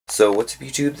So what's up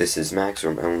YouTube, this is Max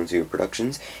from Pt.2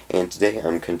 Productions, and today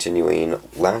I'm continuing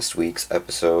last week's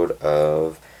episode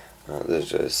of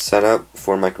the setup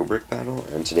for Micro Brick Battle,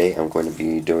 and today I'm going to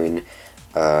be doing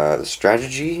the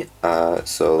strategy,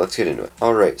 so let's get into it.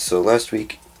 Alright, so last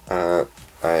week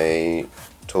I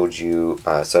told you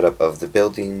setup of the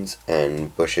buildings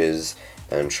and bushes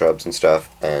and shrubs and stuff,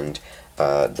 and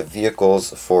the vehicles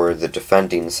for the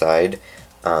defending side,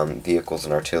 vehicles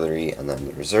and artillery, and then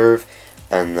the reserve,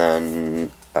 and then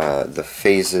the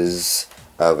phases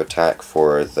of attack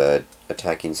for the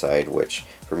attacking side, which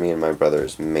for me and my brother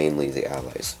is mainly the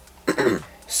allies.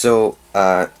 So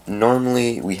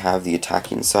normally we have the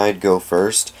attacking side go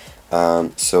first.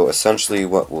 So essentially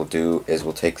what we'll do is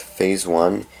we'll take phase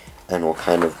 1 and we'll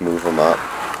kind of move them up.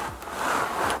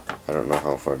 I don't know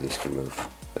how far these can move.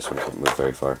 This one can't move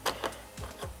very far.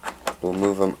 We'll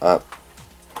move them up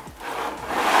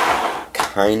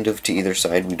kind of to either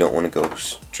side. We don't want to go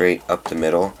straight up the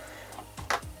middle.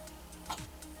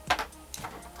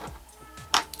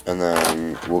 And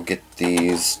then we'll get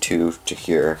these two to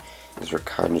here. These are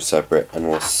kind of separate, and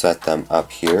we'll set them up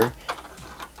here.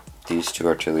 These two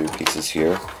artillery pieces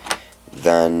here.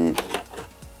 Then,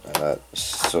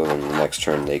 so then the next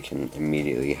turn they can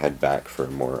immediately head back for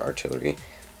more artillery.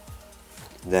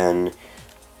 Then,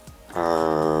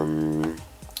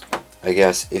 I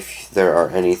guess if there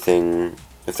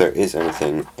is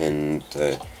anything in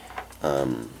the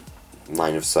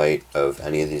line of sight of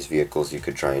any of these vehicles, you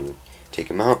could try and take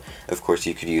them out. Of course,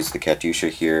 you could use the Katyusha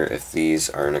here if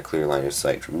these are in a clear line of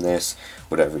sight from this,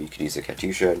 whatever. You could use the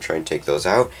Katyusha and try and take those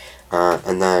out.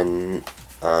 And then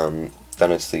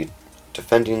it's the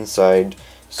defending side.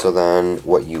 So then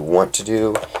what you want to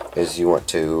do is you want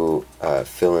to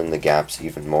fill in the gaps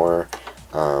even more.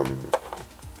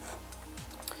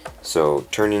 So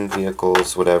turning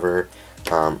vehicles, whatever.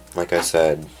 Like I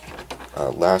said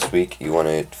last week, you want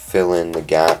to fill in the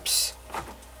gaps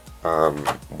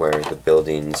where the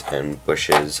buildings and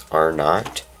bushes are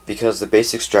not. Because the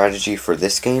basic strategy for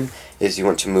this game is you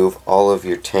want to move all of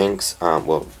your tanks,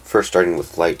 well, first starting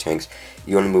with light tanks,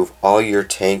 you want to move all your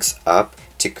tanks up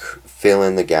to fill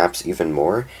in the gaps even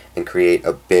more and create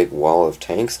a big wall of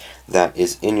tanks that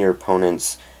is in your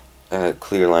opponent's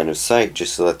clear line of sight,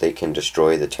 just so that they can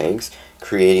destroy the tanks,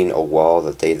 creating a wall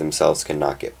that they themselves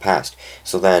cannot get past.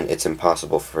 So then it's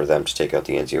impossible for them to take out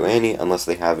the Anzio unless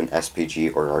they have an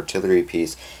SPG or artillery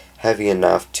piece heavy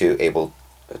enough to able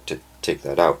to take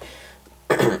that out.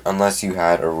 Unless you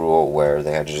had a rule where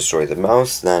they had to destroy the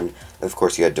mouse, then of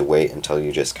course you had to wait until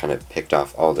you just kind of picked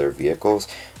off all their vehicles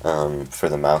for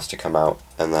the mouse to come out,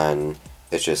 and then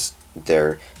it's just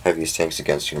their heaviest tanks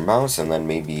against your mouse, and then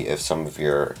maybe if some of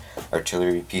your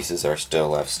artillery pieces are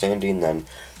still left standing, then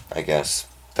I guess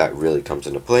that really comes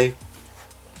into play.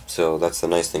 So that's the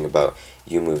nice thing about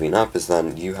you moving up, is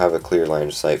then you have a clear line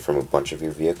of sight from a bunch of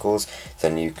your vehicles.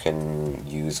 Then you can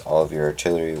use all of your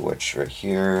artillery, which right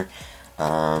here,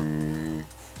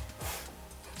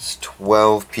 it's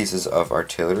 12 pieces of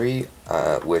artillery,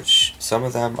 which some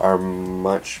of them are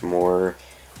much more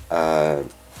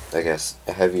I guess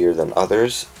heavier than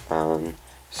others,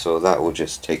 so that will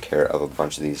just take care of a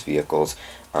bunch of these vehicles.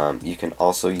 You can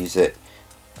also use it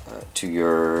to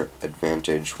your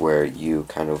advantage, where you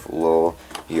kind of lull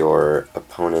your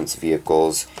opponent's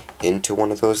vehicles into one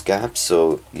of those gaps.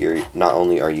 So you're not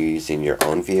only are you using your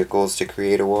own vehicles to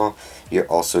create a wall, you're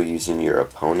also using your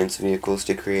opponent's vehicles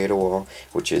to create a wall,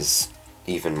 which is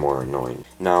even more annoying.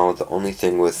 Now the only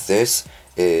thing with this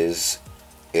is,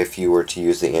 if you were to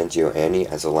use the Anzio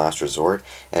as a last resort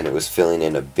and it was filling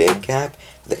in a big gap,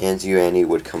 the Anzio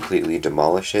would completely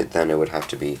demolish it. Then it would have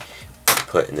to be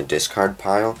put in the discard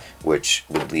pile, which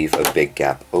would leave a big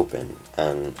gap open.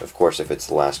 And of course, if it's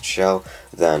the last shell,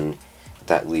 then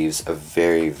that leaves a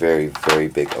very, very, very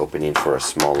big opening for a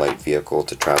small light vehicle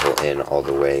to travel in all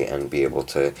the way and be able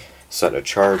to set a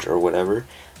charge or whatever.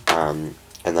 And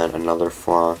then another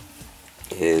flaw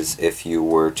is if you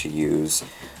were to use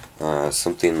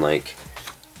something like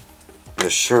the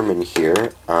Sherman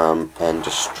here, and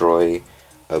destroy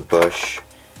a bush,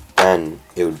 then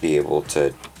it would be able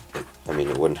to, I mean,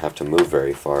 it wouldn't have to move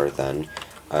very far then,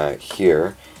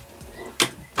 here,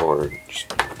 or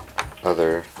just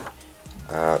other,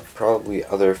 probably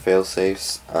other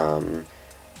fail-safes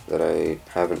that I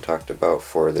haven't talked about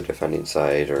for the defending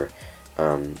side, or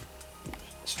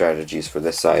strategies for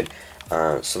this side.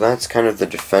 So that's kind of the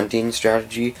defending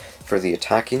strategy. For the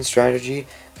attacking strategy,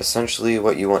 essentially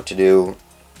what you want to do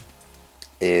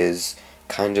is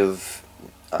kind of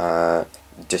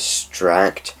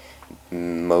distract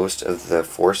most of the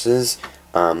forces,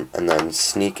 and then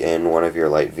sneak in one of your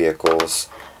light vehicles,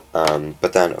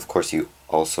 but then of course you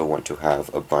also want to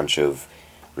have a bunch of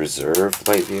reserve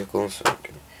light vehicles.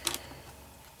 Okay.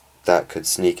 That could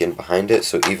sneak in behind it,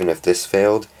 so even if this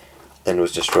failed and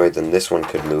was destroyed, then this one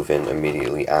could move in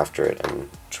immediately after it and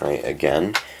try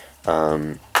again.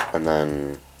 And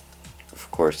then, of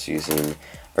course, using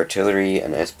artillery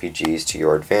and SPGs to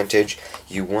your advantage,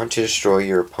 you want to destroy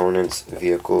your opponent's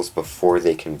vehicles before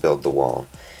they can build the wall.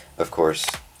 Of course,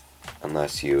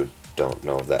 unless you don't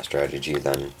know of that strategy,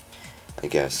 then I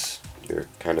guess you're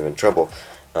kind of in trouble.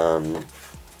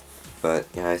 But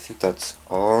yeah, I think that's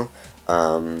all.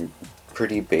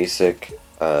 Pretty basic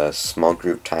small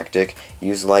group tactic.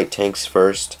 Use light tanks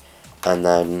first, and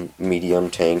then medium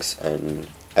tanks and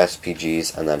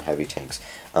SPGs, and then heavy tanks.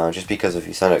 Just because if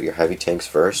you send out your heavy tanks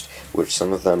first, which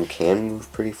some of them can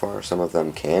move pretty far, some of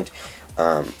them can't,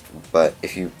 but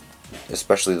if you,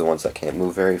 especially the ones that can't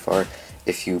move very far,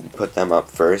 if you put them up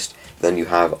first, then you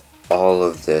have all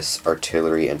of this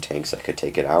artillery and tanks that could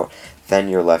take it out. Then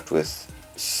you're left with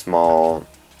small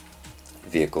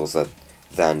vehicles that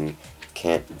then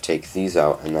can't take these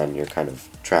out, and then you're kind of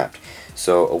trapped.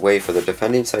 So a way for the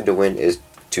defending side to win is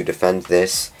to defend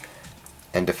this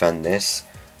and defend this,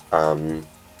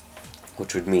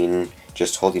 which would mean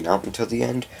just holding out until the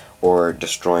end, or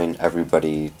destroying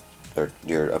everybody, or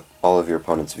all of your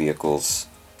opponent's vehicles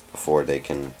before they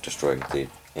can destroy the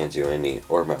Anzio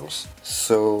or Mouse.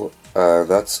 So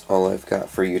that's all I've got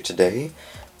for you today.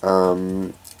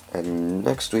 And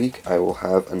next week I will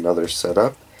have another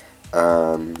setup,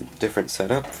 different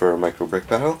setup for a micro brick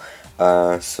battle.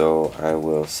 So I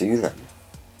will see you then.